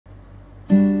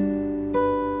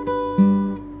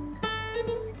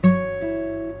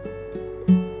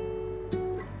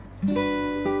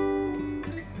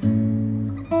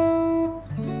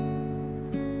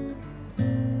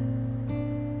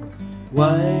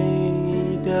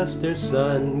Why does the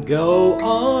sun go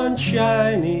on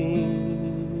shining?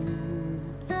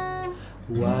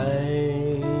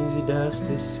 Why does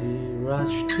the sea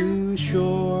rush to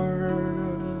shore?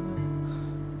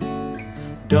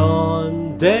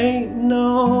 Don't they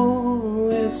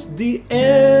know it's the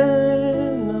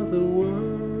end of the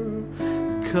world?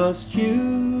 'Cause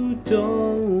you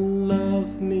don't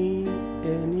love me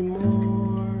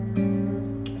anymore.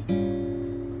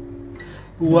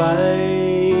 Why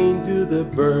do the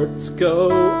birds go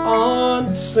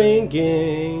on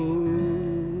singing?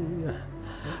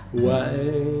 Why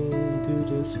do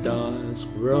the stars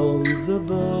roll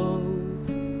above?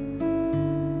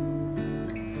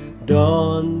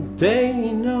 Don't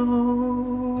they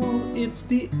know it's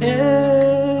the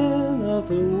end of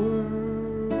the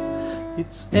world?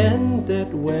 It's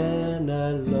ended when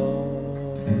I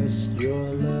lost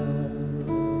your love.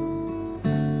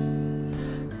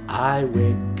 I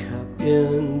wake up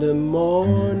in the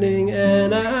morning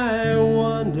and I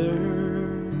wonder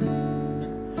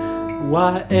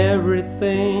why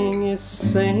everything is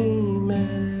same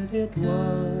as it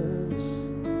was.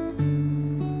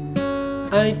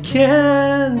 I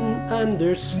can't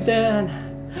understand,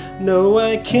 no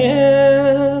I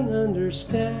can't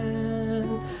understand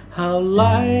how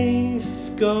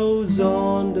life goes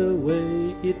on the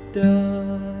way it does.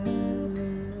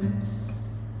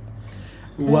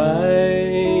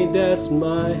 Why does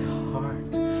my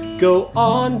heart go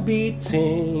on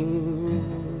beating?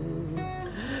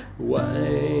 Why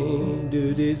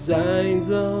do the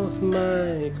signs of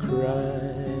my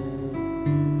cry?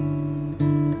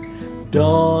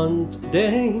 Don't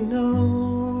they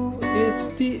know it's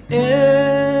the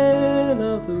end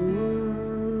of the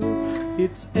world?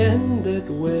 It's ended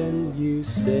when you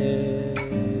said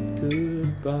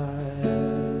goodbye.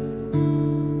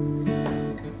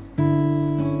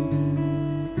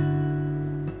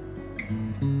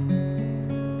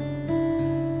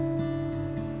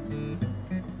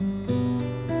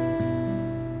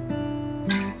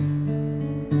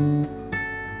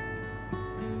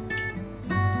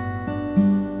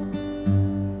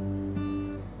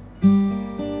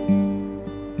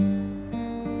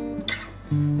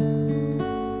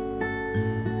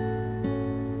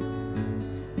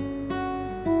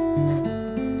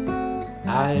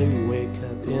 I wake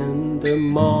up in the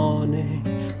morning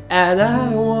and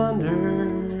I wonder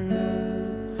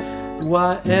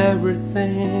why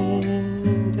everything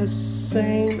the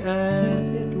same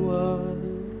as it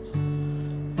was.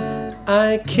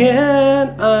 I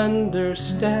can't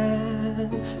understand,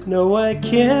 no I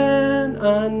can't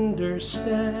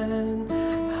understand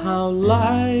how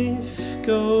life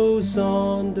goes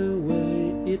on the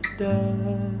way it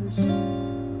does.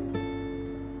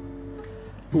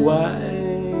 Why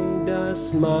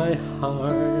does my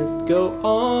heart go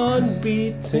on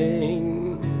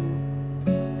beating?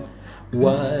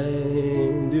 Why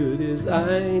do these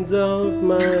eyes of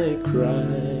mine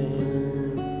cry?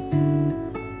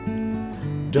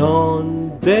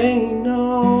 Don't they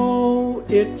know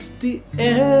it's the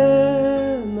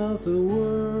end of the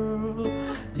world?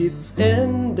 It's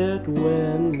ended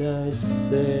when I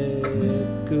said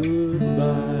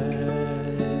goodbye.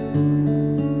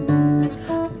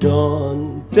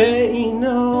 Don't they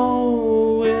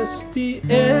know it's the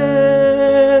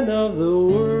end of the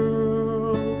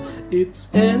world? It's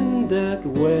ended